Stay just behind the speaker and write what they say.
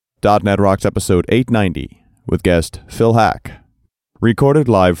.NET Rocks episode 890 with guest Phil Haack. Recorded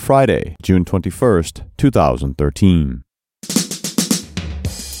live Friday, June 21st, 2013.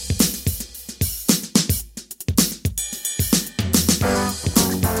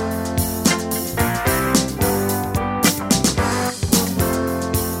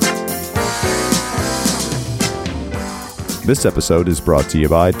 This episode is brought to you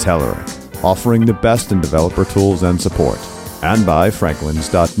by Telerik, offering the best in developer tools and support, and by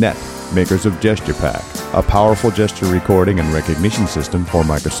Franklins.net, makers of GesturePack, a powerful gesture recording and recognition system for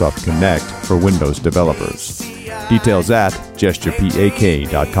Microsoft Connect for Windows developers. Details at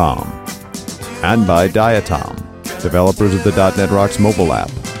gesturepak.com. And by Diatom, developers of the .NET Rocks mobile app,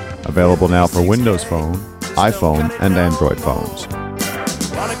 available now for Windows Phone, iPhone, and Android phones.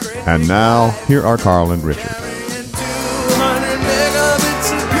 And now, here are Carl and Richard.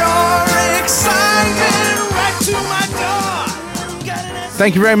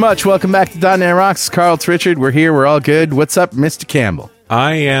 Thank you very much. Welcome back to .NET Rocks. Carl, it's Richard. We're here. We're all good. What's up, Mr. Campbell?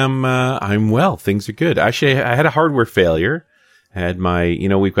 I'm well. Things are good. Actually, I had a hardware failure. I had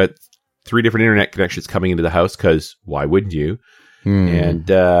we've got 3 different internet connections coming into the house because why wouldn't you?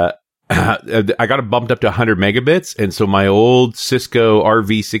 And I got it bumped up to 100 megabits. And so my old Cisco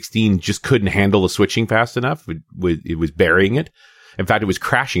RV16 just couldn't handle the switching fast enough. It was burying it. In fact, it was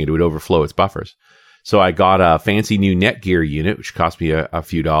crashing it. It would overflow its buffers. So I got a fancy new Netgear unit, which cost me a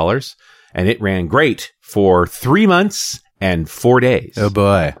few dollars, and it ran great for 3 months and 4 days. Oh,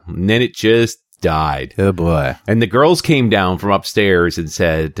 boy. And then it just died. Oh, boy. And the girls came down from upstairs and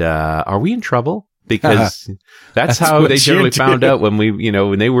said, are we in trouble? Because that's how they generally found out when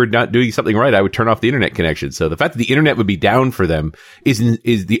when they were not doing something right, I would turn off the internet connection. So the fact that the internet would be down for them is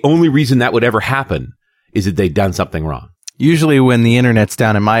the only reason that would ever happen is that they'd done something wrong. Usually when the internet's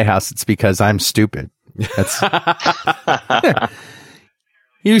down in my house, it's because I'm stupid. That's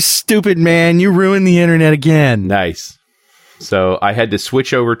You stupid man, you ruined the internet again. Nice. So I had to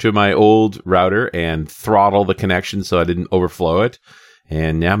switch over to my old router and throttle the connection so I didn't overflow it.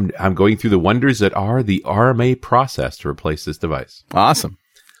 And now I'm going through the wonders that are the RMA process to replace this device. Awesome.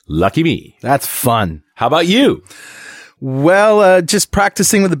 Lucky me. That's fun. How about you? Well, just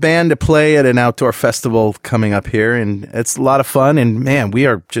practicing with a band to play at an outdoor festival coming up here, and it's a lot of fun. And man, we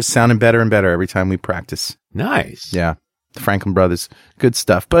are just sounding better and better every time we practice. Nice. Yeah, the Franklin Brothers, good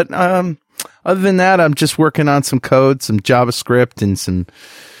stuff. But other than that, I'm just working on some code, some JavaScript, and some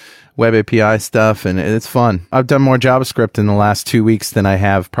web API stuff, and it's fun. I've done more JavaScript in the last 2 weeks than I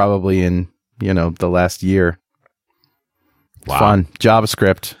have probably in the last year. Wow. Fun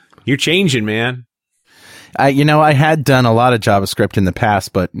JavaScript. You're changing, man. I had done a lot of JavaScript in the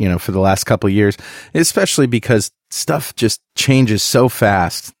past, but, for the last couple of years, especially because stuff just changes so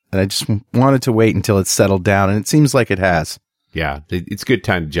fast that I just wanted to wait until it's settled down, and it seems like it has. Yeah, it's a good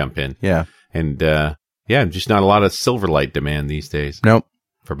time to jump in. Yeah. And, just not a lot of Silverlight demand these days. Nope.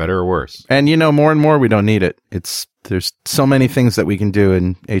 For better or worse. And, more and more, we don't need it. There's so many things that we can do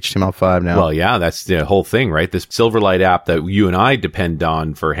in HTML5 now. Well, yeah, that's the whole thing, right? This Silverlight app that you and I depend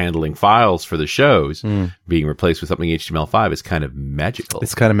on for handling files for the shows being replaced with something HTML5 is kind of magical.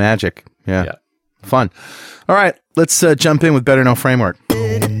 It's kind of magic. Yeah. Fun. All right, let's jump in with Better Know Framework.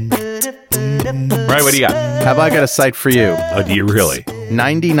 Right, what do you got? Have I got a site for you? Oh, do you really?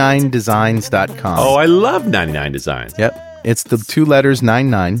 99designs.com. Oh, I love 99 Designs. Yep. It's the 2 letters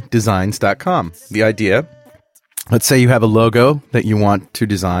 99designs.com. The idea, let's say you have a logo that you want to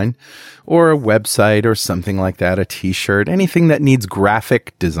design, or a website or something like that, a t-shirt, anything that needs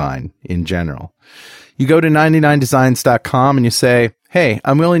graphic design in general. You go to 99designs.com and you say, hey,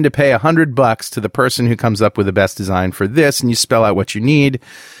 I'm willing to pay $100 to the person who comes up with the best design for this, and you spell out what you need.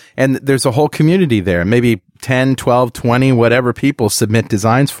 And there's a whole community there. Maybe 10, 12, 20, whatever people submit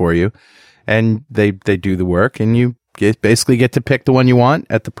designs for you, and they do the work, and you basically get to pick the one you want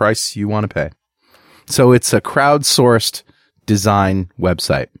at the price you want to pay. So it's a crowdsourced design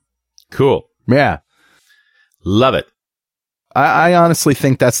website. Cool. Yeah. Love it. I honestly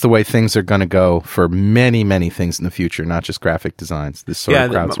think that's the way things are going to go for many, many things in the future, not just graphic designs. This sort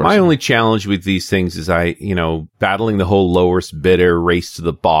of crowdsourcing. My only challenge with these things is battling the whole lowest bidder race to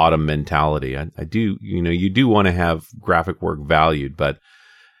the bottom mentality. I do, you do want to have graphic work valued, but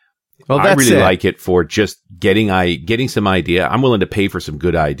I really like it for just getting some idea. I'm willing to pay for some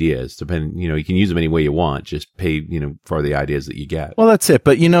good ideas. You can use them any way you want. Just pay, for the ideas that you get. Well, that's it.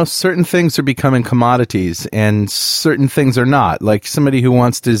 But, certain things are becoming commodities and certain things are not. Like somebody who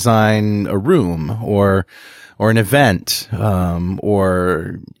wants to design a room or an event,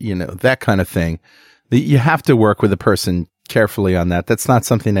 or, that kind of thing. You have to work with a person carefully on that. That's not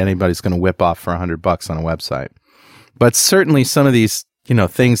something anybody's going to whip off for $100 on a website. But certainly some of these,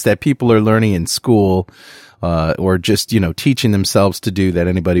 things that people are learning in school, or just, teaching themselves to do that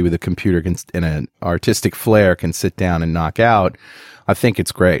anybody with a computer and an artistic flair can sit down and knock out. I think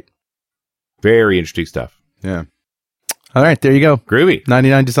it's great. Very interesting stuff. Yeah. All right, there you go. Groovy.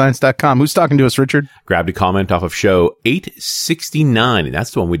 99designs.com. Who's talking to us, Richard? Grabbed a comment off of show 869, and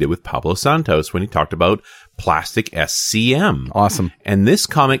that's the one we did with Pablo Santos when he talked about plastic SCM. Awesome. And this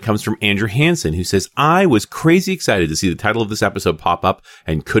comment comes from Andrew Hansen, who says, I was crazy excited to see the title of this episode pop up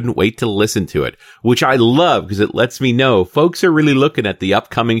and couldn't wait to listen to it, which I love because it lets me know folks are really looking at the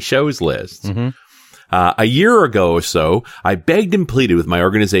upcoming shows list. Mm-hmm. A year ago or so, I begged and pleaded with my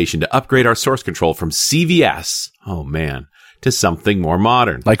organization to upgrade our source control from CVS, oh man, to something more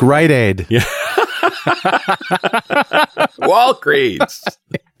modern. Like Rite Aid. Yeah. Walgreens.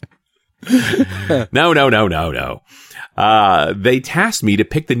 No. They tasked me to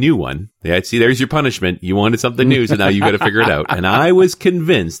pick the new one. Yeah, see, there's your punishment. You wanted something new, so now you got to figure it out. And I was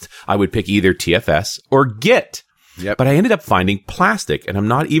convinced I would pick either TFS or Git. Yep. But I ended up finding plastic, and I'm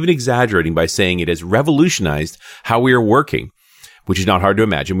not even exaggerating by saying it has revolutionized how we are working, which is not hard to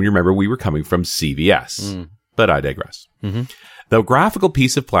imagine when you remember we were coming from CVS. But I digress. Mm-hmm. The graphical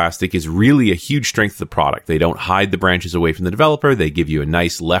piece of plastic is really a huge strength of the product. They don't hide the branches away from the developer. They give you a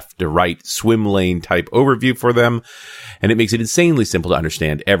nice left to right swim lane type overview for them. And it makes it insanely simple to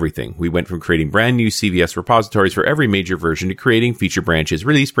understand everything. We went from creating brand new CVS repositories for every major version to creating feature branches,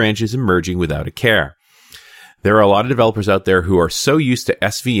 release branches, and merging without a care. There are a lot of developers out there who are so used to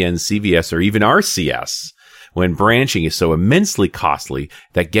SVN, CVS, or even RCS when branching is so immensely costly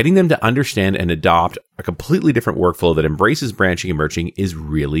that getting them to understand and adopt a completely different workflow that embraces branching and merging is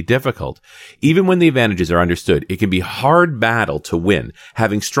really difficult. Even when the advantages are understood, it can be a hard battle to win.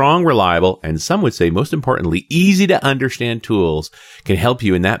 Having strong, reliable, and some would say most importantly, easy to understand tools can help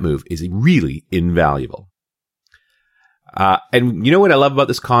you in that move is really invaluable. And you know what I love about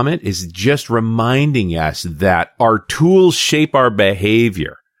this comment is just reminding us that our tools shape our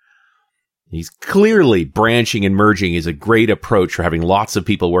behavior. He's clearly branching and merging is a great approach for having lots of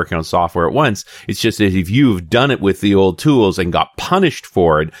people working on software at once. It's just that if you've done it with the old tools and got punished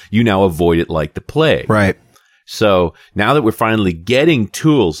for it, you now avoid it like the plague. Right. So now that we're finally getting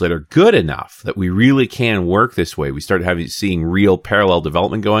tools that are good enough that we really can work this way, we start seeing real parallel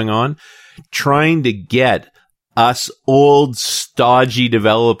development going on, trying to get us old, stodgy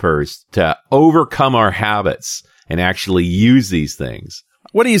developers to overcome our habits and actually use these things.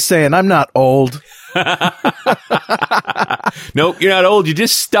 What are you saying? I'm not old. Nope, you're not old. You're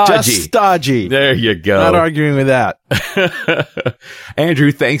just stodgy. Just stodgy. There you go. Not arguing with that.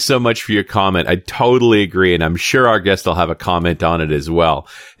 Andrew, thanks so much for your comment. I totally agree, and I'm sure our guest will have a comment on it as well.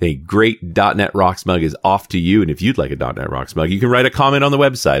 A great .NET Rocks mug is off to you, and if you'd like a .NET Rocks mug, you can write a comment on the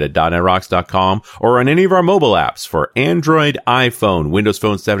website at .NETRocks.com or on any of our mobile apps for Android, iPhone, Windows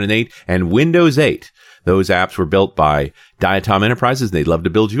Phone 7 and 8, and Windows 8. Those apps were built by Diatom Enterprises, and they'd love to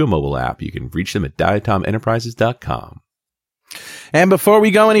build you a mobile app. You can reach them at diatomenterprises.com. And before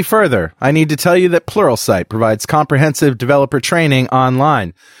we go any further, I need to tell you that Pluralsight provides comprehensive developer training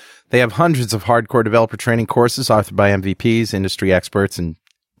online. They have hundreds of hardcore developer training courses authored by MVPs, industry experts, and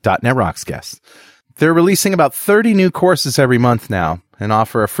 .NET Rocks guests. They're releasing about 30 new courses every month now and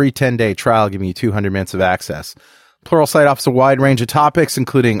offer a free 10-day trial giving you 200 minutes of access. Pluralsight offers a wide range of topics,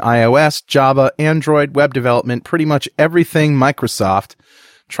 including iOS, Java, Android, web development, pretty much everything Microsoft.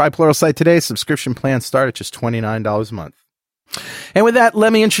 Try Pluralsight today. Subscription plans start at just $29 a month. And with that,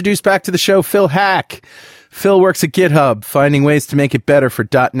 let me introduce back to the show Phil Haack. Phil works at GitHub, finding ways to make it better for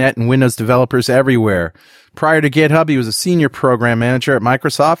 .NET and Windows developers everywhere. Prior to GitHub, he was a senior program manager at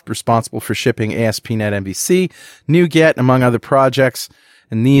Microsoft, responsible for shipping ASP.NET MVC, NuGet, among other projects.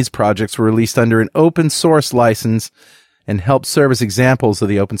 And these projects were released under an open source license and helped serve as examples of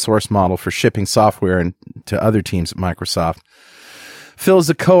the open source model for shipping software and to other teams at Microsoft. Phil is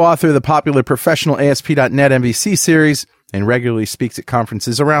a co-author of the popular professional ASP.NET MVC series and regularly speaks at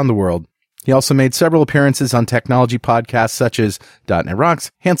conferences around the world. He also made several appearances on technology podcasts such as .NET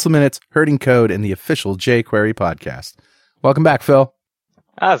Rocks, Hansel Minutes, Herding Code, and the official jQuery podcast. Welcome back, Phil.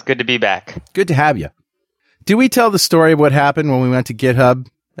 It's good to be back. Good to have you. Do we tell the story of what happened when we went to GitHub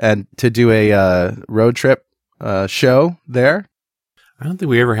and to do a road trip show there? I don't think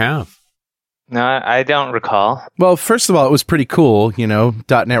we ever have. No, I don't recall. Well, first of all, it was pretty cool,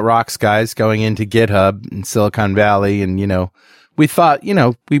 .NET Rocks guys going into GitHub in Silicon Valley. And, we thought,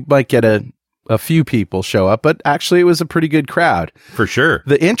 we might get a few people show up, but actually it was a pretty good crowd. For sure.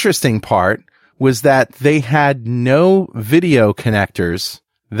 The interesting part was that they had no video connectors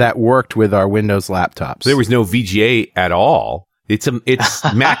that worked with our Windows laptops. There was no VGA at all. It's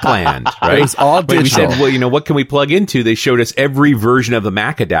Macland, right? It was all But we digital. said, well, what can we plug into? They showed us every version of the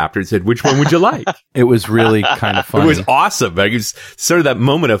Mac adapter and said, which one would you like? It was really kind of funny. It was awesome. Like, it was sort of that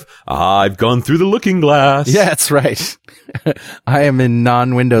moment of, I've gone through the looking glass. Yeah, that's right. I am in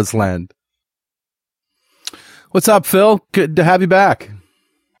non-Windows land. What's up, Phil? Good to have you back.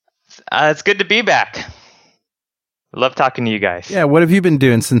 It's good to be back. Love talking to you guys. Yeah, what have you been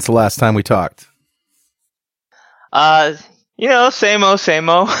doing since the last time we talked? Same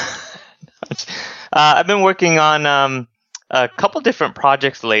old. I've been working on a couple different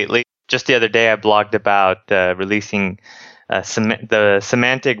projects lately. Just the other day, I blogged about releasing the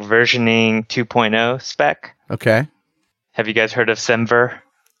semantic versioning 2.0 spec. Okay. Have you guys heard of Semver?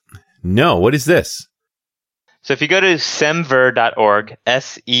 No, what is this? So if you go to semver.org,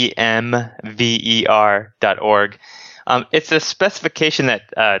 semver.org, it's a specification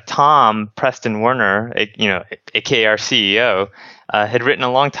that Tom Preston Werner, aka our CEO, had written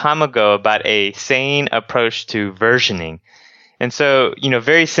a long time ago about a sane approach to versioning. And so,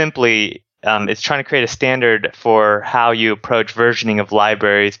 very simply, it's trying to create a standard for how you approach versioning of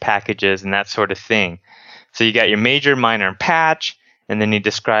libraries, packages, and that sort of thing. So you got your major, minor, and patch, and then he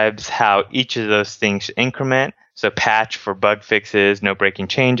describes how each of those things increment. So patch for bug fixes, no breaking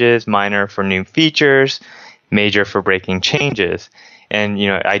changes, minor for new features, major for breaking changes. And,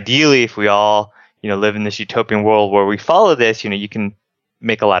 ideally, if we all, live in this utopian world where we follow this, you can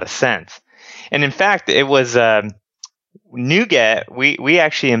make a lot of sense. And in fact, it was NuGet. We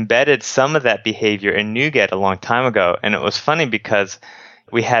actually embedded some of that behavior in NuGet a long time ago. And it was funny because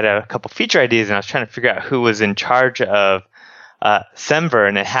we had a couple feature ideas and I was trying to figure out who was in charge of Semver,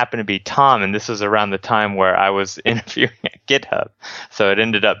 and it happened to be Tom, and this was around the time where I was interviewing at GitHub. So it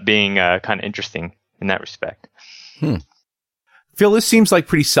ended up being kind of interesting in that respect. Phil, this seems like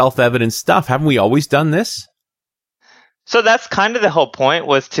pretty self-evident stuff. Haven't we always done this? So that's kind of the whole point,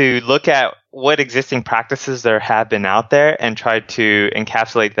 was to look at what existing practices there have been out there and try to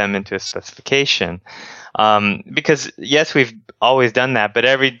encapsulate them into a specification. Because yes, we've always done that, but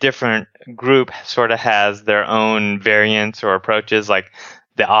every different group sort of has their own variants or approaches, like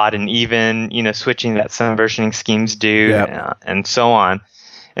the odd and even, switching that some versioning schemes do, and so on.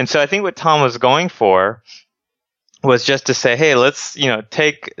 And so I think what Tom was going for was just to say, hey, let's,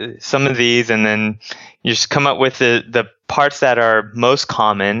 take some of these and then you just come up with the parts that are most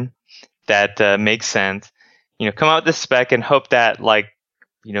common that make sense, come out with the spec and hope that,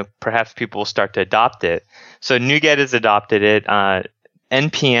 perhaps people will start to adopt it. So NuGet has adopted it.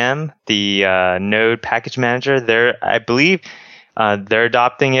 NPM, the Node package manager, I believe they're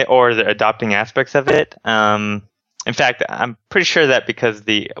adopting it, or they're adopting aspects of it. In fact, I'm pretty sure that because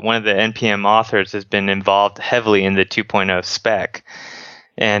one of the NPM authors has been involved heavily in the 2.0 spec,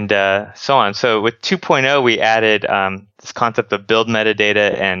 and so on. So with 2.0, we added this concept of build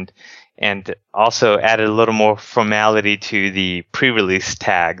metadata and also added a little more formality to the pre-release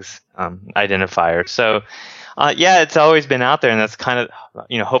tags identifier. So, it's always been out there, and that's kind of,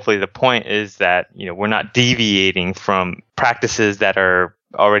 hopefully the point is that, we're not deviating from practices that are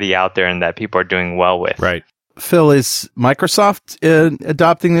already out there and that people are doing well with. Right. Phil, is Microsoft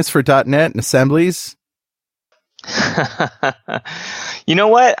adopting this for .NET and assemblies? You know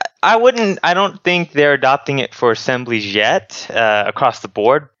what? I don't think they're adopting it for assemblies yet across the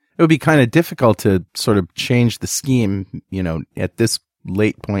board. It would be kind of difficult to sort of change the scheme, at this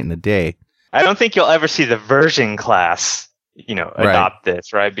late point in the day. I don't think you'll ever see the version class, adopt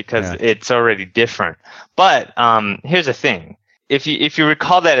this, right? Because it's already different. But here's the thing. If you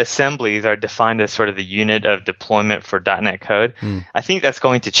recall that assemblies are defined as sort of the unit of deployment for .NET code, I think that's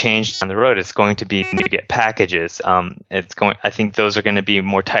going to change down the road. It's going to be NuGet packages. I think those are going to be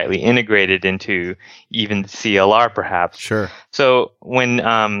more tightly integrated into even CLR, perhaps. Sure. So when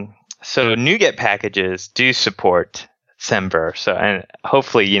so NuGet packages do support Semver. So, and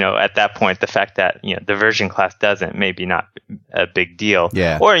hopefully, at that point, the fact that the version class doesn't, maybe not a big deal.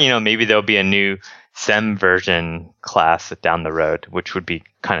 Yeah. Or maybe there'll be a new Sem version class down the road, which would be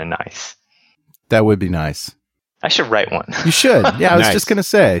kind of nice. That would be nice. I should write one. You should. Yeah, I was Nice. just going to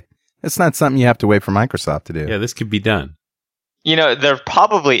say, it's not something you have to wait for Microsoft to do. Yeah, this could be done. There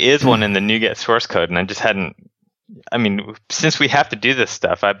probably is one in the NuGet source code, and I just hadn't. I mean, since we have to do this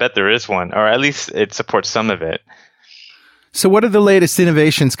stuff, I bet there is one, or at least it supports some of it. So what are the latest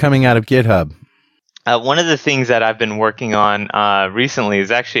innovations coming out of GitHub? One of the things that I've been working on recently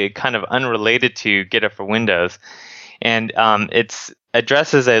is actually kind of unrelated to GitHub for Windows, and it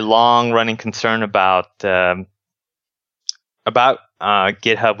addresses a long-running concern about GitHub,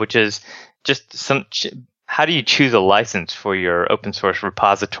 which is just how do you choose a license for your open source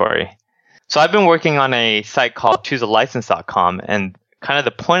repository? So I've been working on a site called choosealicense.com, and kind of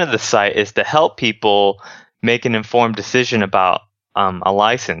the point of the site is to help people make an informed decision about a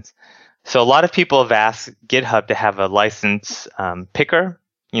license. So a lot of people have asked GitHub to have a license picker,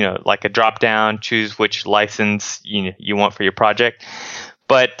 like a drop down, choose which license you want for your project.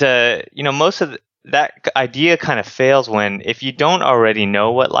 But most of that idea kind of fails if you don't already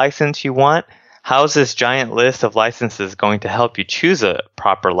know what license you want. How's this giant list of licenses going to help you choose a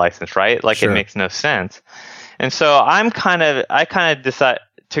proper license, right? Like, Sure. It makes no sense. And so I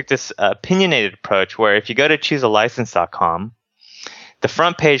took this opinionated approach where if you go to choosealicense.com, the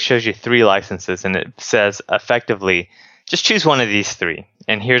front page shows you 3 licenses, and it says effectively, just choose one of these 3.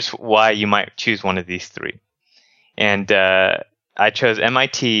 And here's why you might choose one of these 3. And I chose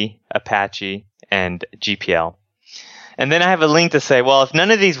MIT, Apache, and GPL. And then I have a link to say, well, if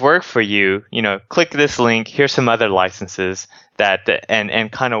none of these work for you, click this link. Here's some other licenses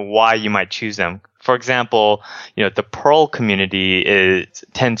and kind of why you might choose them. For example, the Perl community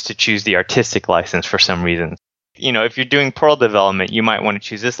tends to choose the artistic license for some reason. If you're doing Perl development, you might want to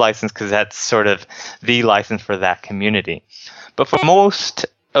choose this license because that's sort of the license for that community. But for most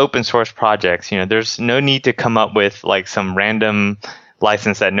open source projects, there's no need to come up with like some random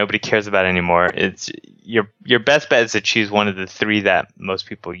license that nobody cares about anymore. It's your best bet is to choose one of the 3 that most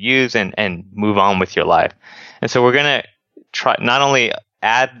people use and move on with your life. And so we're going to try not only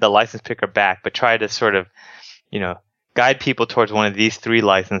add the license picker back, but try to sort of, guide people towards one of these 3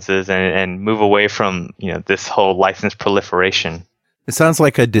 licenses and move away from, this whole license proliferation. It sounds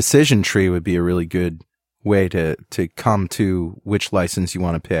like a decision tree would be a really good way to come to which license you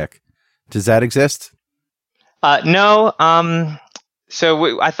want to pick. Does that exist? No.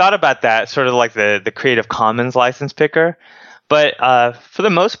 I thought about that, sort of like the Creative Commons license picker. But for the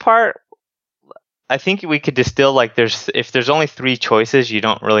most part, I think we could distill if there's only 3 choices, you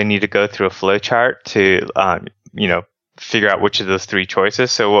don't really need to go through a flow chart to figure out which of those 3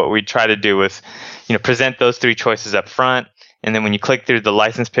 choices. So what we try to do is present those 3 choices up front, and then when you click through the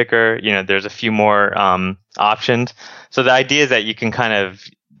license picker, there's a few more options. So the idea is that you can kind of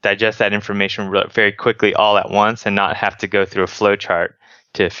digest that information very quickly all at once and not have to go through a flow chart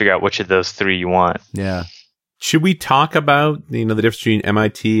to figure out which of those 3 you want. Yeah. Should we talk about the difference between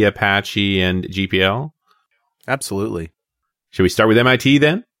MIT, Apache, and GPL? Absolutely. Should we start with MIT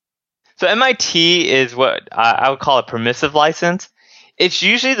then? So MIT is what I would call a permissive license. It's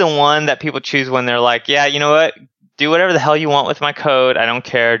usually the one that people choose when they're like, yeah, you know what? Do whatever the hell you want with my code. I don't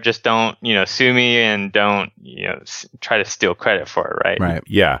care. Just don't, sue me and don't, try to steal credit for it, right? Right.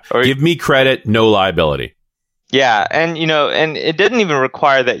 Yeah. Or give me credit, no liability. Yeah. And, and it doesn't even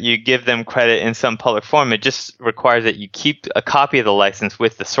require that you give them credit in some public form. It just requires that you keep a copy of the license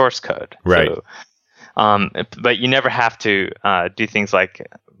with the source code. Right. So, but you never have to do things like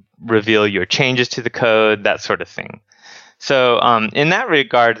reveal your changes to the code, that sort of thing. So in that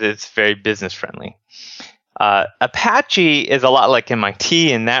regard, it's very business friendly. Apache is a lot like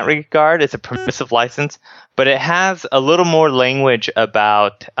MIT in that regard. It's a permissive license, but it has a little more language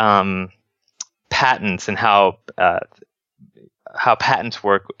about patents and how patents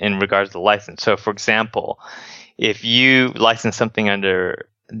work in regards to the license. So, for example, if you license something under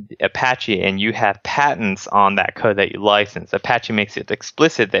Apache and you have patents on that code that you license, Apache makes it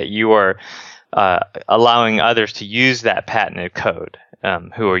explicit that you are allowing others to use that patented code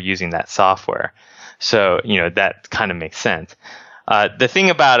who are using that software. So, that kind of makes sense. The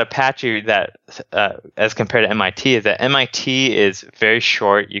thing about Apache that, as compared to MIT, is that MIT is very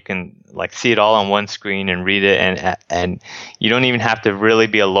short. You can see it all on one screen and read it, and you don't even have to really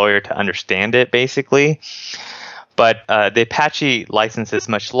be a lawyer to understand it, basically. But the Apache license is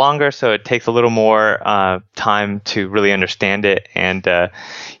much longer, so it takes a little more time to really understand it. And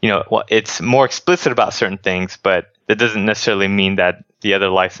it's more explicit about certain things, but that doesn't necessarily mean that the other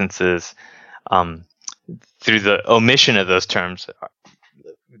licenses, through the omission of those terms,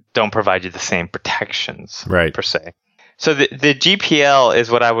 don't provide you the same protections, right, per se. So the GPL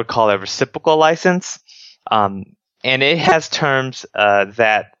is what I would call a reciprocal license, and it has terms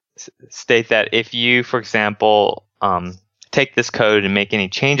that state that if you, for example, take this code and make any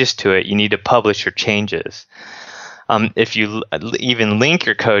changes to it, you need to publish your changes. If you even link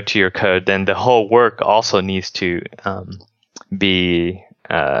your code to your code, then the whole work also needs to be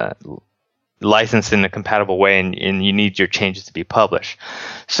licensed in a compatible way, and you need your changes to be published.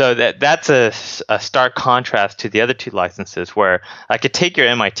 So that's a stark contrast to the other 2 licenses, where I could take your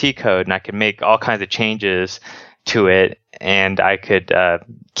MIT code and I could make all kinds of changes to it, and I could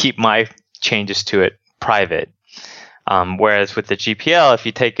keep my changes to it private. Whereas with the GPL, if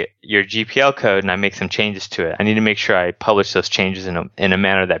you take your GPL code and I make some changes to it, I need to make sure I publish those changes in a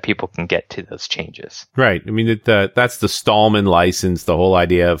manner that people can get to those changes. Right. I mean, that's the Stallman license, the whole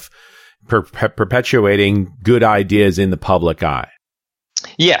idea of perpetuating good ideas in the public eye.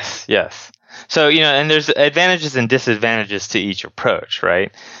 Yes. So, and there's advantages and disadvantages to each approach,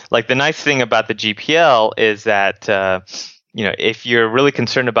 right? Like the nice thing about the GPL is that, if you're really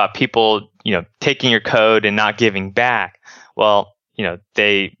concerned about people, taking your code and not giving back, well,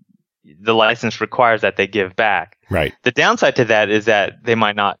 the license requires that they give back. Right. The downside to that is that they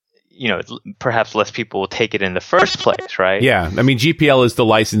might not, perhaps less people will take it in the first place, right? Yeah. I mean, GPL is the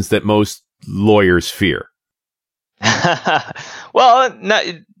license that most lawyers fear. Well,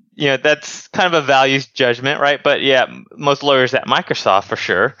 that's kind of a values judgment, right? But yeah, most lawyers at Microsoft for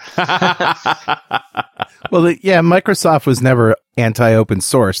sure. Well, Microsoft was never anti-open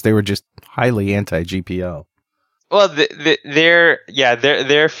source. They were just highly anti-GPL. Well,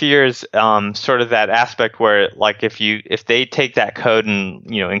 their fears, sort of that aspect where, like, if they take that code and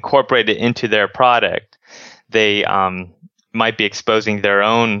incorporate it into their product, they might be exposing their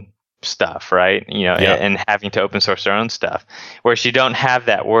own stuff, right? And having to open source their own stuff. Whereas you don't have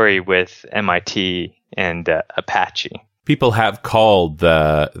that worry with MIT and Apache. People have called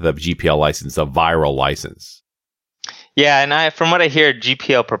the GPL license a viral license. Yeah, and from what I hear,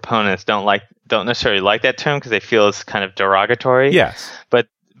 GPL proponents don't necessarily like that term because they feel it's kind of derogatory. Yes, but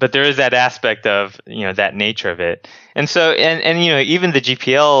there is that aspect of that nature of it, and so and even the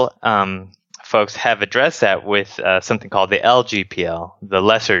GPL folks have addressed that with something called the LGPL, the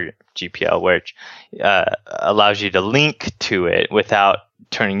lesser GPL, which allows you to link to it without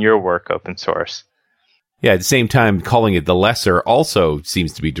turning your work open source. Yeah, at the same time, calling it the lesser also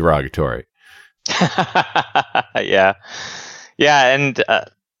seems to be derogatory. Yeah, and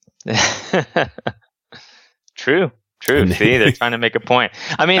true. See, they're trying to make a point.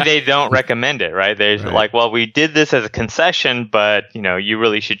 I mean, they don't recommend it, right? They're like, well, we did this as a concession, but you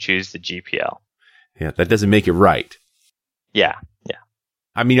really should choose the GPL. Yeah, that doesn't make it right. Yeah.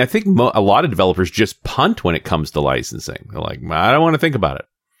 I mean, I think a lot of developers just punt when it comes to licensing. They're like, I don't want to think about it.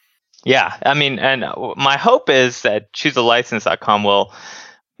 Yeah, I mean, and my hope is that ChooseALicense.com will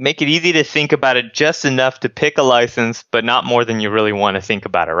make it easy to think about it just enough to pick a license, but not more than you really want to think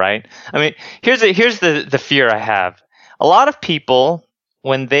about it, right? I mean, here's the fear I have. A lot of people,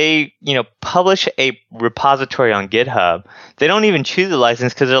 when they publish a repository on GitHub, they don't even choose a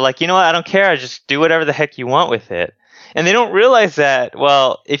license because they're like, what, I don't care, I just do whatever the heck you want with it. And they don't realize that,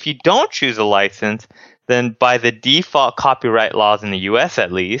 well, if you don't choose a license, then by the default copyright laws in the US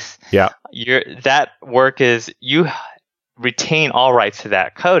at least, that work is you retain all rights to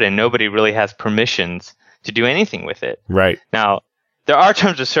that code and nobody really has permissions to do anything with it. Right. Now, there are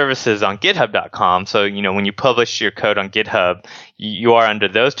terms of services on github.com. So, when you publish your code on GitHub, you are under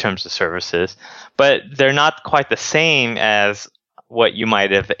those terms of services, but they're not quite the same as what you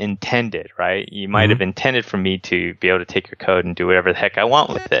might have intended, right? You might have intended for me to be able to take your code and do whatever the heck I want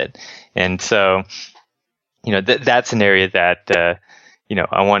with it. And so, that's an area that,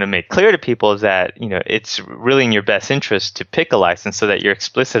 I want to make clear to people is that, it's really in your best interest to pick a license so that you're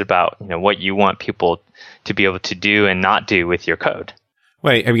explicit about, what you want people to be able to do and not do with your code.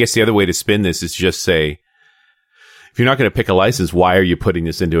 Well, I guess the other way to spin this is just say, if you're not going to pick a license, why are you putting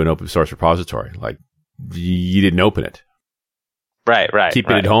this into an open source repository? Like, you didn't open it. Right. Keep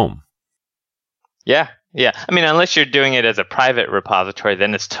it at home. Yeah. I mean, unless you're doing it as a private repository,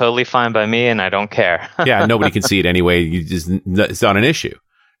 then it's totally fine by me and I don't care. Yeah, nobody can see it anyway. It's not an issue,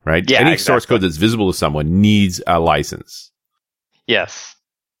 right? Yeah, Any exactly. source code that's visible to someone needs a license. Yes.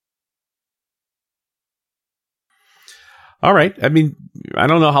 All right. I mean, I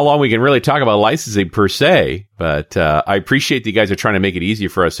don't know how long we can really talk about licensing per se, but I appreciate that you guys are trying to make it easier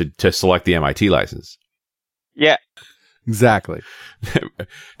for us to select the MIT license. Yeah. Exactly.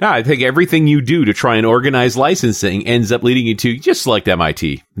 No, I think everything you do to try and organize licensing ends up leading you to just select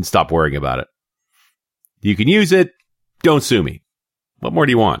MIT and stop worrying about it. You can use it. Don't sue me. What more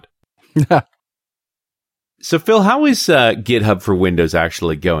do you want? So, Phil, how is GitHub for Windows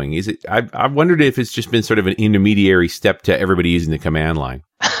actually going? Is it? I wondered if it's just been sort of an intermediary step to everybody using the command line.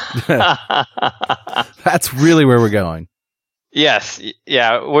 That's really where we're going. Yes.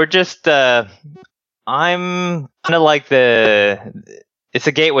 Yeah. We're just. I'm kind of like it's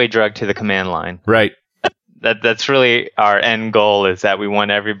a gateway drug to the command line. Right. That's really our end goal, is that we want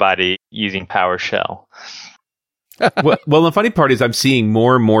everybody using PowerShell. well, the funny part is I'm seeing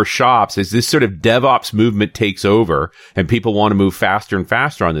more and more shops as this sort of DevOps movement takes over and people want to move faster and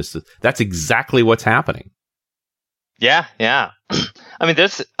faster on this. That's exactly what's happening. Yeah. I mean,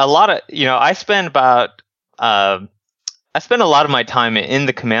 there's a lot of, I spend about I spend a lot of my time in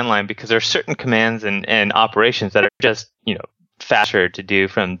the command line because there are certain commands and operations that are just, faster to do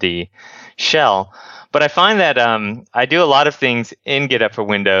from the shell. But I find that I do a lot of things in GitHub for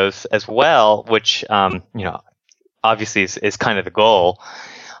Windows as well, which, obviously is kind of the goal.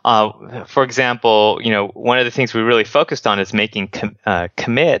 For example, one of the things we really focused on is making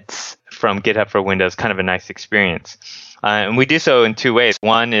commits from GitHub for Windows kind of a nice experience. And we do so in two ways.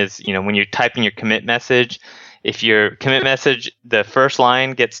 One is, when you're typing your commit message, if your commit message, the first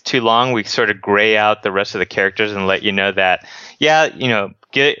line gets too long, we sort of gray out the rest of the characters and let you know that,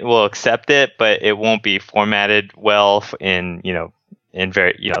 Git will accept it, but it won't be formatted well in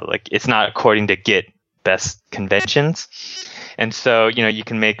very, like it's not according to Git best conventions. And so, you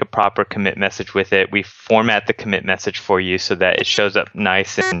can make a proper commit message with it. We format the commit message for you so that it shows up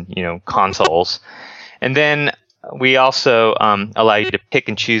nice in, consoles. And then we also allow you to pick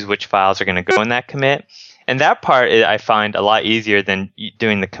and choose which files are going to go in that commit. And that part I find a lot easier than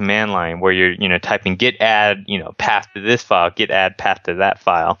doing the command line where you're, typing git add, path to this file, git add path to that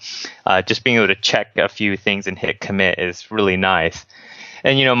file. Just being able to check a few things and hit commit is really nice.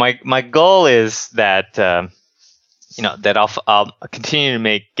 And, my goal is that, that I'll continue to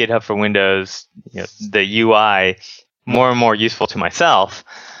make GitHub for Windows, the UI more and more useful to myself.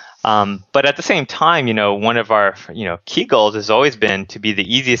 But at the same time, one of our, key goals has always been to be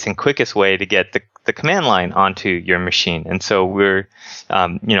the easiest and quickest way to get the command line onto your machine. And so we're,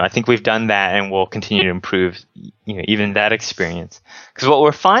 I think we've done that and we'll continue to improve, even that experience. Because what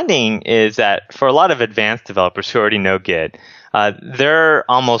we're finding is that for a lot of advanced developers who already know Git, they're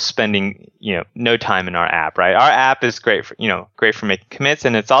almost spending, no time in our app, right? Our app is great for making commits,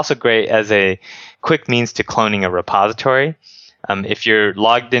 and it's also great as a quick means to cloning a repository. If you're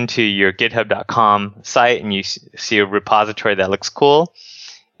logged into your github.com site and you see a repository that looks cool,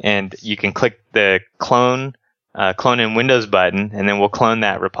 and you can click the clone in Windows button, and then we'll clone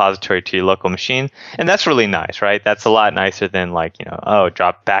that repository to your local machine. And that's really nice, right? That's a lot nicer than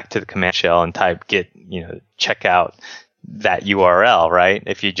drop back to the command shell and type git, check out that URL, right?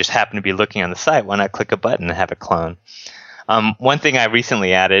 If you just happen to be looking on the site, why not click a button and have it clone? One thing I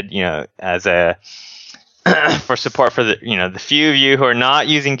recently added, as a for support for the few of you who are not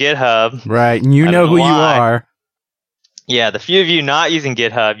using GitHub. Right. And you know who you are. Yeah. The few of you not using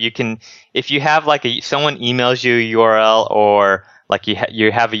GitHub, you can, if you have someone emails you a URL or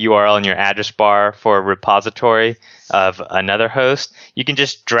you have a URL in your address bar for a repository of another host, you can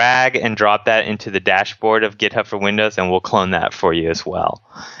just drag and drop that into the dashboard of GitHub for Windows and we'll clone that for you as well.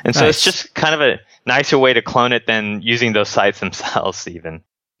 And so it's just kind of a nicer way to clone it than using those sites themselves even.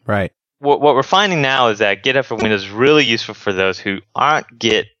 Right. What we're finding now is that GitHub for Windows is really useful for those who aren't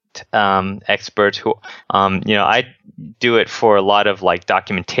Git experts. Who, I do it for a lot of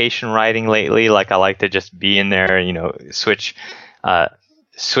documentation writing lately. I like to just be in there, switch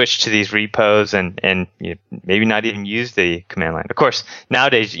to these repos and maybe not even use the command line. Of course,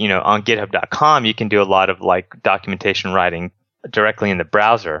 nowadays, on GitHub.com, you can do a lot of documentation writing directly in the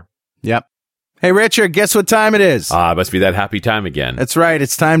browser. Yep. Hey, Richard, guess what time it is? It must be that happy time again. That's right.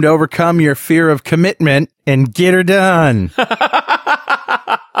 It's time to overcome your fear of commitment and get her done.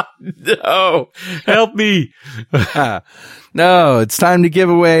 No, help me. No, it's time to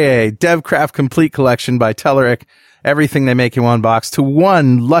give away a DevCraft Complete Collection by Telerik. Everything they make in one box to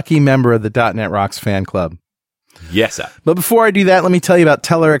one lucky member of the .NET Rocks fan club. Yes, sir. But before I do that, let me tell you about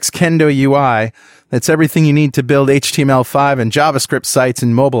Telerik's Kendo UI. That's everything you need to build HTML5 and JavaScript sites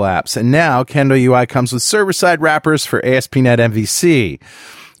and mobile apps. And now Kendo UI comes with server-side wrappers for ASP.NET MVC.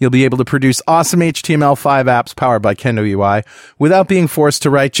 You'll be able to produce awesome HTML5 apps powered by Kendo UI without being forced to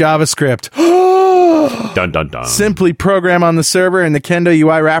write JavaScript. Dun, dun, dun. Simply program on the server and the Kendo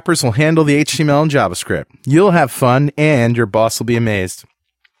UI wrappers will handle the HTML and JavaScript. You'll have fun and your boss will be amazed.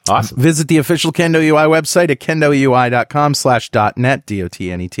 Awesome. Visit the official Kendo UI website at kendoui.com/.net,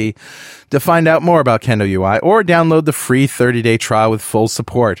 DOTNET, to find out more about Kendo UI or download the free 30-day trial with full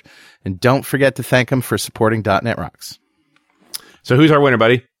support. And don't forget to thank them for supporting .NET Rocks. So who's our winner,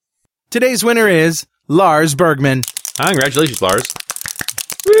 buddy? Today's winner is Lars Bergman. Congratulations, Lars.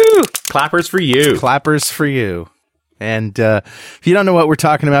 Woo! Clappers for you. Clappers for you. And if you don't know what we're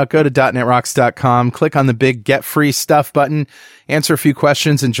talking about, go to .NETRocks.com, click on the big Get Free Stuff button, answer a few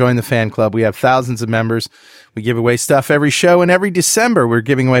questions, and join the fan club. We have thousands of members. We give away stuff every show, and every December we're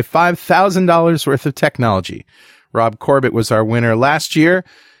giving away $5,000 worth of technology. Rob Corbett was our winner last year.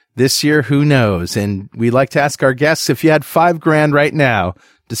 This year, who knows? And we like to ask our guests, if you had $5,000 right now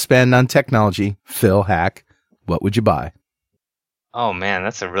to spend on technology, Phil Haack, what would you buy? Oh, man,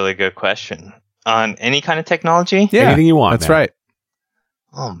 that's a really good question. On any kind of technology? Yeah, anything you want. That's man. right.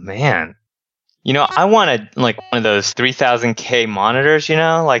 Oh, man. I wanted like one of those 3000K monitors,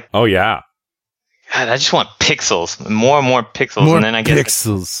 like, Oh, yeah. God, I just want pixels, more and more pixels. More and then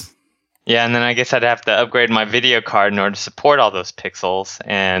pixels. Yeah, and then I guess I'd have to upgrade my video card in order to support all those pixels.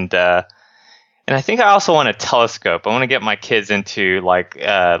 And I think I also want a telescope. I want to get my kids into like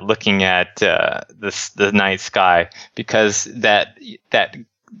looking at the night sky, because that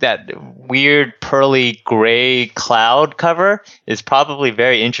weird pearly gray cloud cover is probably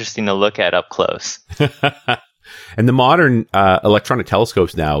very interesting to look at up close. And the modern electronic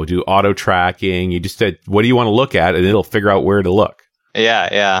telescopes now do auto tracking. You just said, what do you want to look at? And it'll figure out where to look.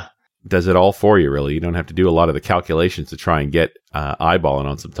 Yeah. Does it all for you, really. You don't have to do a lot of the calculations to try and get eyeballing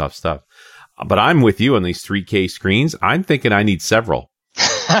on some tough stuff. But I'm with you on these 3K screens. I'm thinking I need several.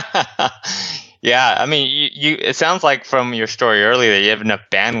 Yeah, I mean, it sounds like from your story earlier that you have enough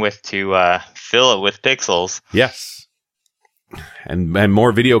bandwidth to fill it with pixels. Yes. And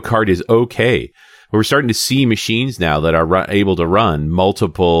more video card is okay. We're starting to see machines now that are able to run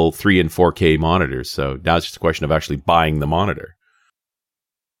multiple 3 and 4K monitors. So now it's just a question of actually buying the monitor.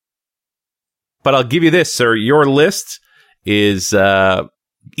 But I'll give you this, sir. Your list is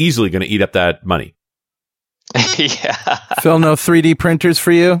easily going to eat up that money. Yeah. Phil, no 3D printers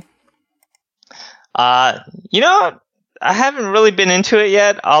for you? I haven't really been into it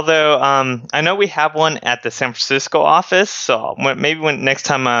yet, although I know we have one at the San Francisco office, so maybe next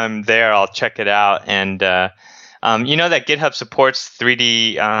time I'm there, I'll check it out. And that GitHub supports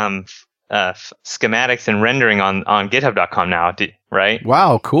 3D schematics and rendering on GitHub.com now, right?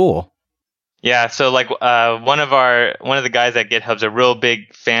 Wow, cool. Yeah, so like one of the guys at GitHub's a real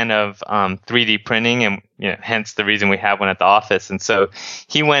big fan of 3D printing, and hence the reason we have one at the office. And so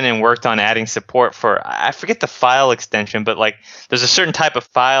he went and worked on adding support for, I forget the file extension, but like there's a certain type of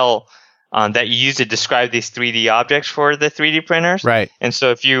file that you use to describe these 3D objects for the 3D printers. Right. And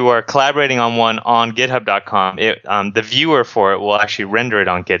so if you are collaborating on one on GitHub.com, the viewer for it will actually render it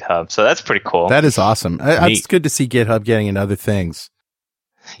on GitHub. So that's pretty cool. That is awesome. It's good to see GitHub getting into other things.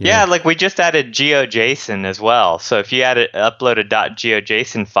 Yeah, like we just added GeoJSON as well. So if you upload a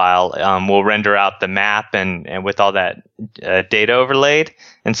 .geojson file, we'll render out the map and with all that data overlaid.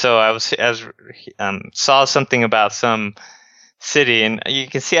 And so I saw something about some city, and you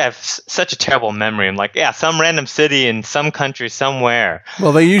can see I have such a terrible memory. I'm like, yeah, some random city in some country somewhere.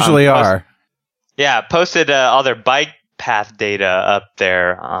 Well, they usually are. Yeah, posted all their bike path data up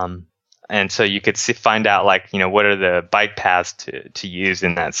there. And so you could find out, like, what are the bike paths to use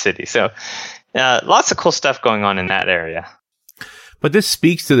in that city. So lots of cool stuff going on in that area. But this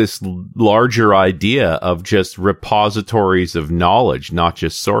speaks to this larger idea of just repositories of knowledge, not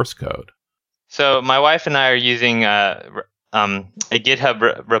just source code. So my wife and I are using a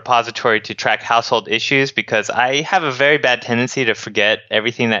GitHub repository to track household issues, because I have a very bad tendency to forget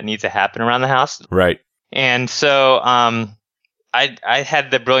everything that needs to happen around the house. Right. And so I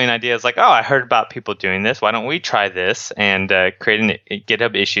had the brilliant idea. It's like, oh, I heard about people doing this. Why don't we try this and creating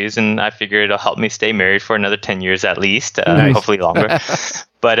GitHub issues? And I figure it'll help me stay married for another 10 years at least, Nice. Hopefully longer.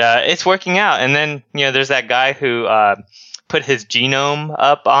 But it's working out. And then there's that guy who put his genome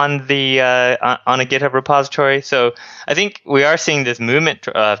up on on a GitHub repository. So I think we are seeing this movement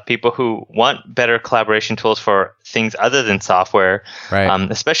of people who want better collaboration tools for things other than software, Right.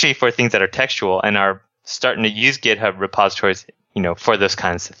 Especially for things that are textual, and are starting to use GitHub repositories for those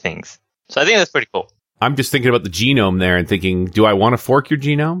kinds of things. So I think that's pretty cool. I'm just thinking about the genome there and thinking, do I want to fork your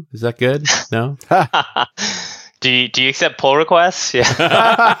genome? Is that good? No? Do you accept pull requests? Yeah.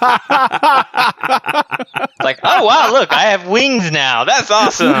 Like, oh, wow, look, I have wings now. That's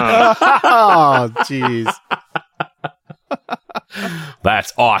awesome. Oh, jeez.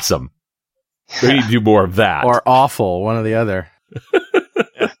 That's awesome. We need to do more of that. Or awful, one or the other.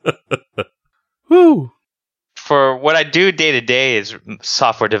 Woo. For what I do day to day is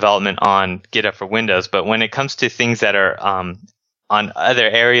software development on GitHub for Windows. But when it comes to things that are on other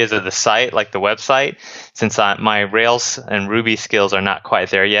areas of the site, like the website, since my Rails and Ruby skills are not quite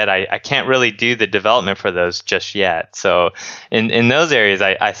there yet, I can't really do the development for those just yet. So in those areas,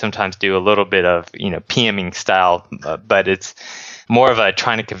 I sometimes do a little bit of PMing style, but it's more of a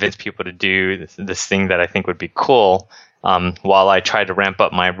trying to convince people to do this thing that I think would be cool. While I try to ramp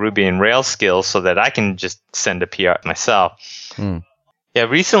up my Ruby and Rails skills so that I can just send a PR myself. Mm. Yeah,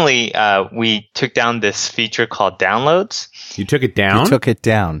 recently we took down this feature called downloads. You took it down? You took it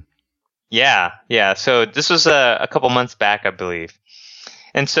down. Yeah. So this was a couple months back, I believe.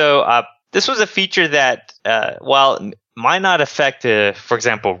 And so this was a feature that, while might not affect, for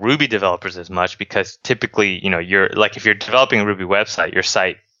example, Ruby developers as much, because typically, you're like, if you're developing a Ruby website, your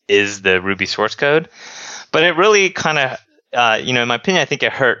site is the Ruby source code. But it really kind of in my opinion, I think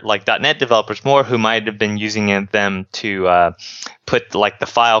it hurt like .NET developers more who might have been using them to put like the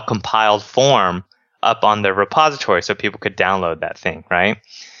file compiled form up on the repository so people could download that thing, right?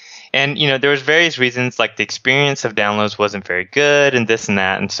 And, there was various reasons, like the experience of downloads wasn't very good and this and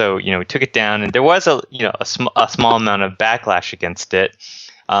that. And so, we took it down, and there was a small amount of backlash against it.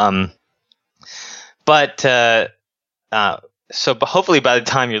 But hopefully by the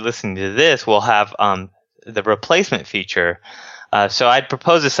time you're listening to this, we'll have the replacement feature. So I'd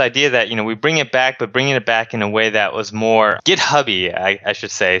propose this idea that, we bring it back, but bringing it back in a way that was more GitHub-y, I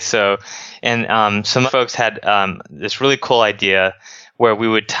should say. So, and some folks had this really cool idea where we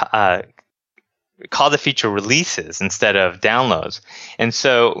would call the feature releases instead of downloads. And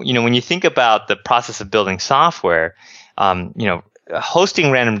so, when you think about the process of building software,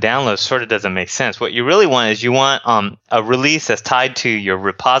 hosting random downloads sort of doesn't make sense. What you really want is you want a release that's tied to your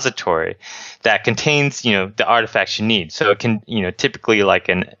repository that contains, the artifacts you need. So it can, typically like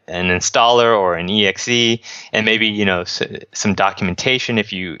an installer or an exe, and maybe, some documentation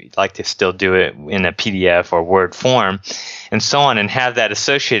if you like to still do it in a PDF or Word form, and so on, and have that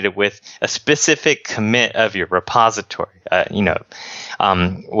associated with a specific commit of your repository,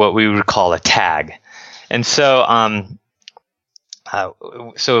 what we would call a tag. And so,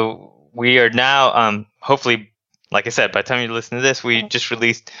 so we are now, hopefully, like I said, by the time you listen to this, we just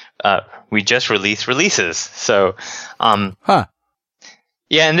released releases. So,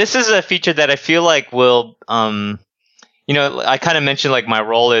 yeah, and this is a feature that I feel like will, I kind of mentioned like my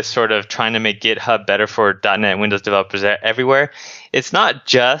role is sort of trying to make GitHub better for .NET and Windows developers everywhere. It's not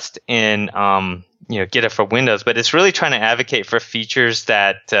just in, GitHub for Windows, but it's really trying to advocate for features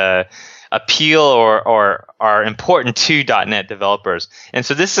that, appeal or are important to .NET developers. And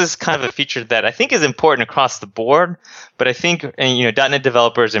so this is kind of a feature that I think is important across the board, but I think .NET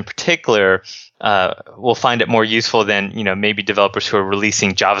developers in particular will find it more useful than maybe developers who are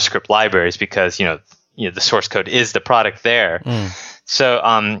releasing JavaScript libraries because the source code is the product there.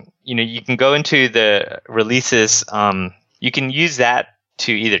 So you can go into the releases. You can use that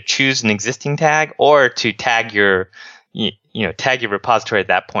to either choose an existing tag or to tag your repository at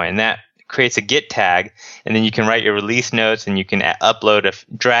that point, and that creates a Git tag, and then you can write your release notes, and you can upload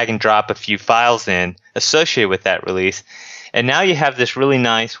drag and drop a few files in associated with that release. And now you have this really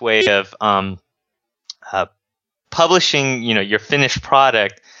nice way of publishing, your finished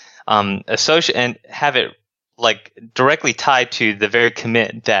product, and have it like directly tied to the very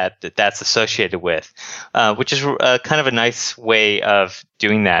commit that's associated with, which is kind of a nice way of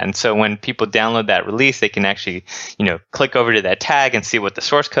doing that. And so when people download that release, they can actually, click over to that tag and see what the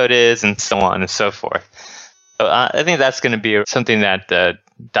source code is, and so on and so forth. So I think that's going to be something that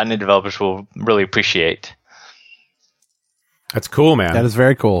 .NET developers will really appreciate. That's cool, man. That is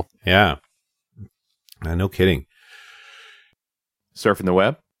very cool. Yeah. No kidding. Surfing the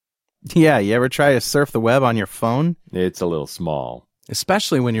web? Yeah, you ever try to surf the web on your phone? It's a little small.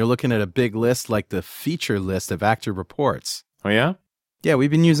 Especially when you're looking at a big list like the feature list of active reports. Oh, yeah? Yeah, we've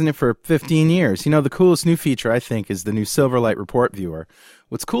been using it for 15 years. The coolest new feature, I think, is the new Silverlight report viewer.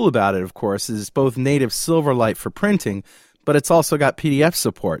 What's cool about it, of course, is it's both native Silverlight for printing, but it's also got PDF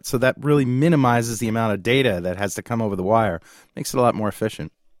support, so that really minimizes the amount of data that has to come over the wire. Makes it a lot more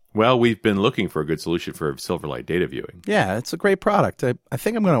efficient. Well, we've been looking for a good solution for Silverlight data viewing. Yeah, it's a great product. I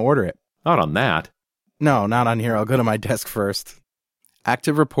think I'm going to order it. Not on that. No, not on here. I'll go to my desk first.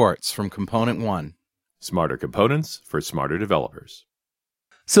 Active reports from Component 1. Smarter components for smarter developers.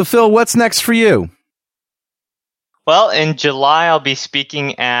 So, Phil, what's next for you? Well, in July, I'll be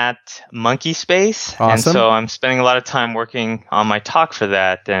speaking at Monkey Space. Awesome. And so I'm spending a lot of time working on my talk for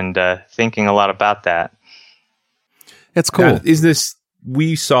that and thinking a lot about that. It's cool.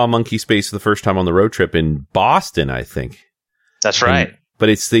 We saw Monkey Space for the first time on the road trip in Boston, I think. That's right. But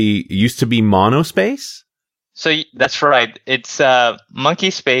it used to be Monospace? So that's right. It's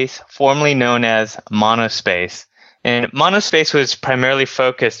Monkey Space, formerly known as Monospace. And Monospace was primarily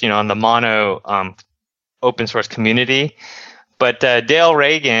focused, on the Mono open source community. But Dale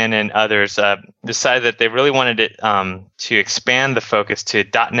Reagan and others decided that they really wanted it to expand the focus to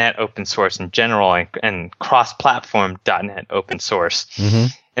 .NET open source in general and cross-platform .NET open source. Mm-hmm.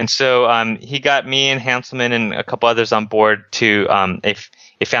 And so he got me and Hanselman and a couple others on board to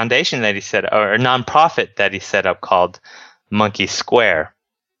a foundation that he set, or a nonprofit that he set up called Monkey Square.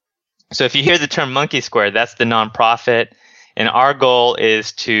 So if you hear the term Monkey Square, that's the nonprofit, and our goal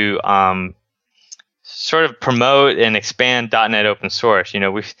is to sort of promote and expand .NET open source.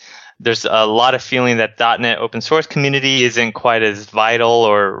 There's a lot of feeling that .NET open source community isn't quite as vital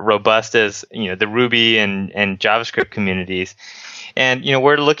or robust as the Ruby and JavaScript communities. And,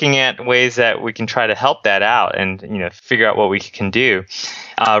 we're looking at ways that we can try to help that out and, figure out what we can do.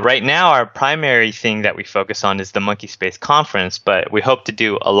 Right now, our primary thing that we focus on is the Monkey Space Conference, but we hope to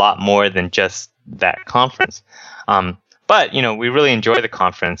do a lot more than just that conference. But, we really enjoy the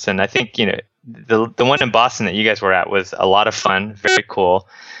conference. And I think, the one in Boston that you guys were at was a lot of fun, very cool.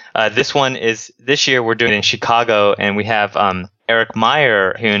 This year we're doing it in Chicago, and we have Eric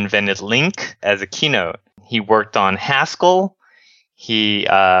Meyer, who invented Link as a keynote. He worked on Haskell. He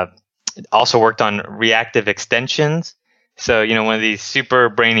also worked on reactive extensions. So, one of these super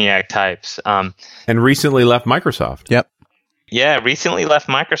brainiac types. And recently left Microsoft. Yep. Yeah, recently left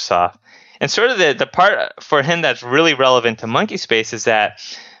Microsoft. And sort of the part for him that's really relevant to Monkey Space is that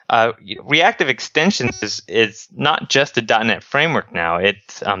reactive extensions is not just a .NET framework now.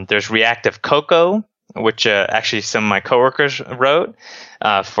 There's reactive Cocoa, which actually some of my coworkers wrote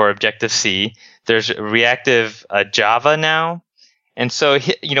for Objective-C. There's reactive Java now. And so,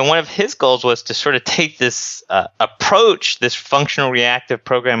 one of his goals was to sort of take this approach, this functional reactive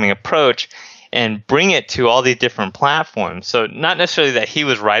programming approach, and bring it to all these different platforms. So not necessarily that he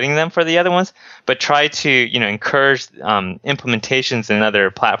was writing them for the other ones, but try to, encourage implementations in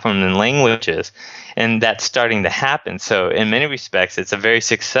other platforms and languages. And that's starting to happen. So in many respects, it's a very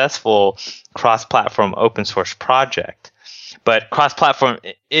successful cross-platform open source project. But cross-platform,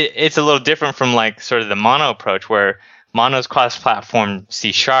 it's a little different from like sort of the Mono approach, where Mono's cross-platform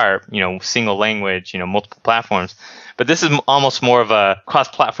C#, single language, multiple platforms. But this is almost more of a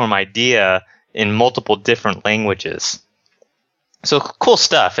cross-platform idea in multiple different languages. So cool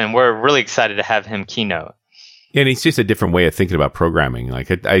stuff, and we're really excited to have him keynote. Yeah, and it's just a different way of thinking about programming. Like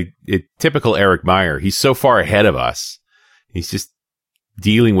typical Eric Meyer, he's so far ahead of us. He's just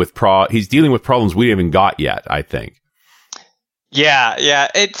dealing with problems we haven't got yet, I think. Yeah.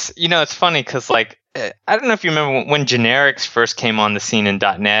 It's it's funny because like I don't know if you remember when generics first came on the scene in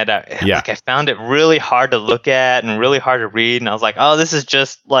 .NET. I found it really hard to look at and really hard to read, and I was like, oh, this is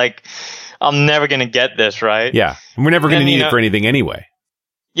just like I'm never gonna get this, right? Yeah, and we're never gonna need it for anything anyway.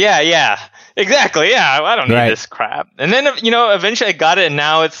 Yeah, exactly. Yeah, I don't need this crap. And then eventually I got it, and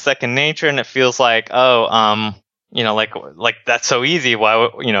now it's second nature, and it feels like like that's so easy. Why,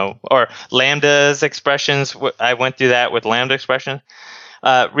 or lambdas expressions. I went through that with lambda expressions.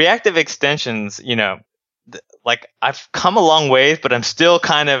 Reactive extensions, like I've come a long ways, but I'm still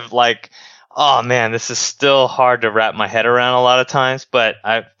kind of like, oh man, this is still hard to wrap my head around a lot of times. But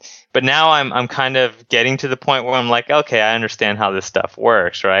now I'm kind of getting to the point where I'm like, okay, I understand how this stuff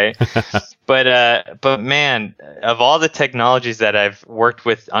works, right? But man, of all the technologies that I've worked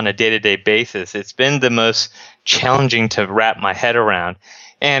with on a day-to-day basis, it's been the most challenging to wrap my head around.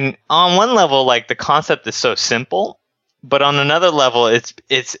 And on one level, like the concept is so simple. But on another level, it's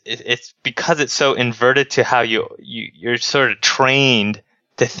because it's so inverted to how you're sort of trained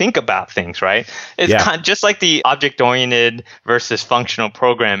to think about things, right? It's kind of just like the object-oriented versus functional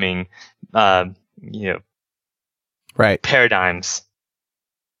programming, paradigms.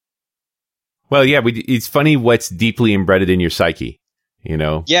 Well, yeah, it's funny what's deeply embedded in your psyche,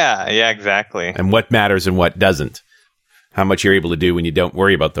 Yeah, exactly. And what matters and what doesn't. How much you're able to do when you don't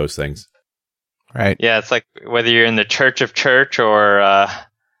worry about those things. Right. Yeah, it's like whether you're in the Church of Church or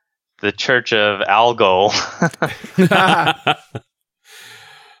the Church of Algol.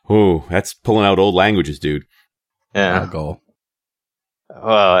 Ooh, that's pulling out old languages, dude. Yeah. Algol.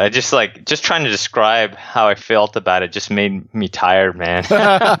 Well, I just trying to describe how I felt about it just made me tired, man.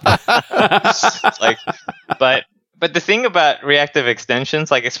 But the thing about reactive extensions,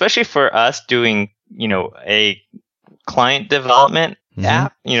 like especially for us doing, a client development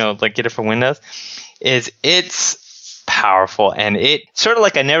app, like Git Hub for Windows, is it's powerful. And it sort of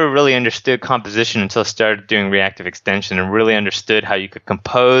like I never really understood composition until I started doing reactive extension and really understood how you could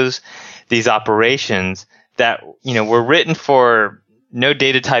compose these operations that, were written for no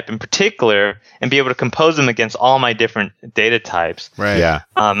data type in particular and be able to compose them against all my different data types. Right. Yeah.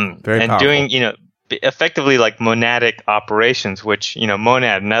 Very and powerful. doing, effectively like monadic operations, which,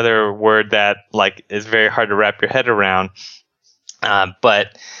 monad, another word that like is very hard to wrap your head around.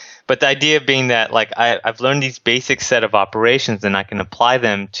 But the idea being that like I've learned these basic set of operations and I can apply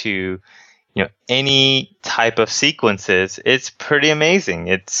them to, any type of sequences. It's pretty amazing.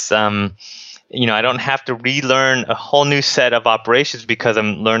 It's, I don't have to relearn a whole new set of operations because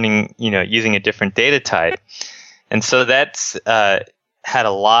I'm learning, using a different data type. And so that's, had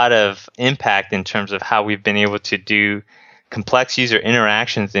a lot of impact in terms of how we've been able to do complex user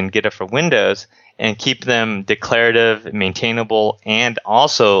interactions in Git Hub for Windows and keep them declarative, maintainable, and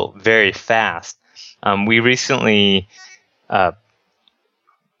also very fast. We recently,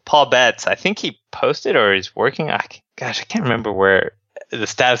 Paul Betts, I think he posted or is working, I gosh, I can't remember where the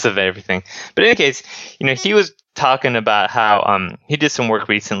status of everything. But in any case, he was talking about how he did some work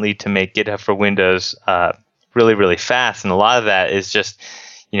recently to make GitHub for Windows really, really fast. And a lot of that is just,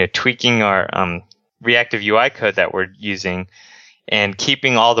 tweaking our reactive UI code that we're using and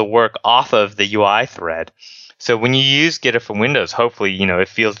keeping all the work off of the UI thread. So when you use GitHub for Windows, hopefully, it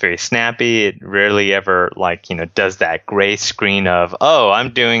feels very snappy. It rarely ever does that gray screen of, oh,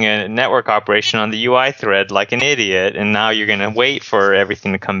 I'm doing a network operation on the UI thread like an idiot. And now you're going to wait for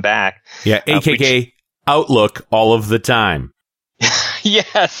everything to come back. Yeah. AKA Outlook all of the time.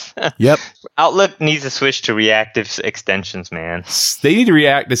 Yes. Yep. Outlook needs to switch to reactive extensions, man. They need to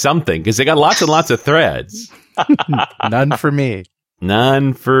react to something because they got lots and lots of threads. None for me.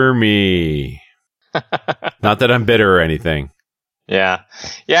 None for me. Not that I'm bitter or anything. Yeah.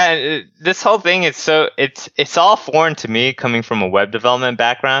 This whole thing is it's all foreign to me coming from a web development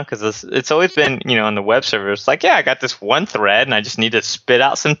background because it's always been, on the web server. It's like, yeah, I got this one thread and I just need to spit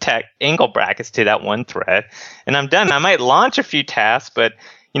out some angle brackets to that one thread and I'm done. I might launch a few tasks, but,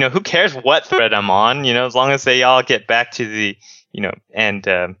 who cares what thread I'm on, as long as they all get back to the,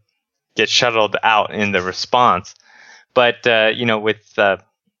 and get shuttled out in the response. But, with,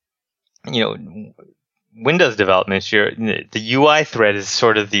 Windows development, the UI thread is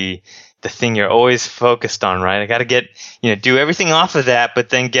sort of the thing you're always focused on, right? I got to get, do everything off of that, but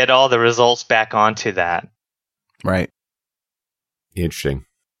then get all the results back onto that. Right. Interesting.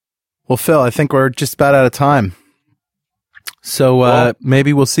 Well, Phil, I think we're just about out of time. So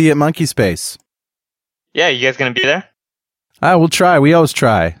maybe we'll see you at Monkey Space. Yeah, you guys going to be there? We'll try. We always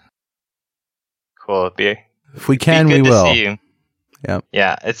try. Cool. If we can, we will. To see you. Yep.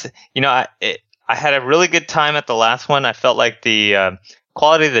 Yeah. It's, I had a really good time at the last one. I felt like the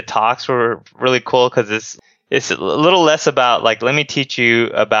quality of the talks were really cool because it's a little less about let me teach you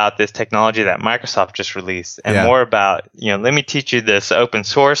about this technology that Microsoft just released and more about, let me teach you this open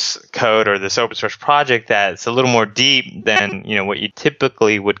source code or this open source project that's a little more deep than, what you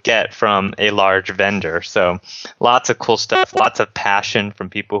typically would get from a large vendor. So lots of cool stuff, lots of passion from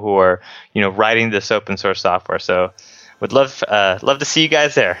people who are, writing this open source software. So would love to see you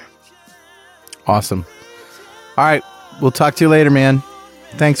guys there. Awesome. All right. We'll talk to you later, man.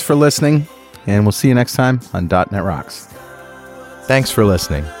 Thanks for listening, and we'll see you next time on .NET Rocks. Thanks for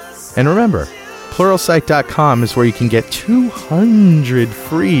listening. And remember, Pluralsight.com is where you can get 200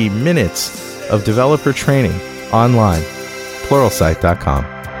 free minutes of developer training online. Pluralsight.com.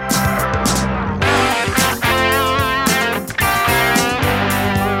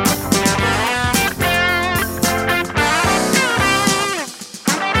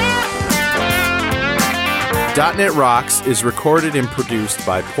 .NET Rocks is recorded and produced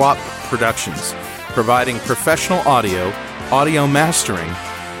by PWOP Productions, providing professional audio mastering,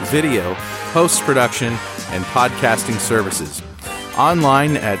 video, post-production, and podcasting services.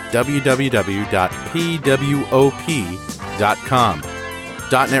 Online at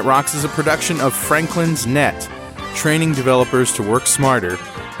www.pwop.com. .NET Rocks is a production of Franklin's Net, training developers to work smarter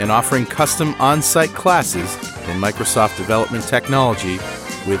and offering custom on-site classes in Microsoft development technology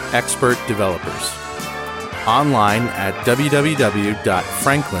with expert developers. Online at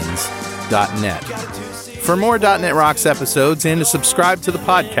www.franklins.net. For more .NET Rocks episodes and to subscribe to the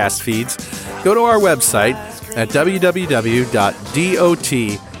podcast feeds, go to our website at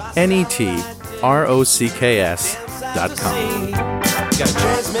www.dotnetrocks.com.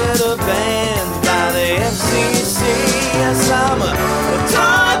 Transmitter banned by the FCC.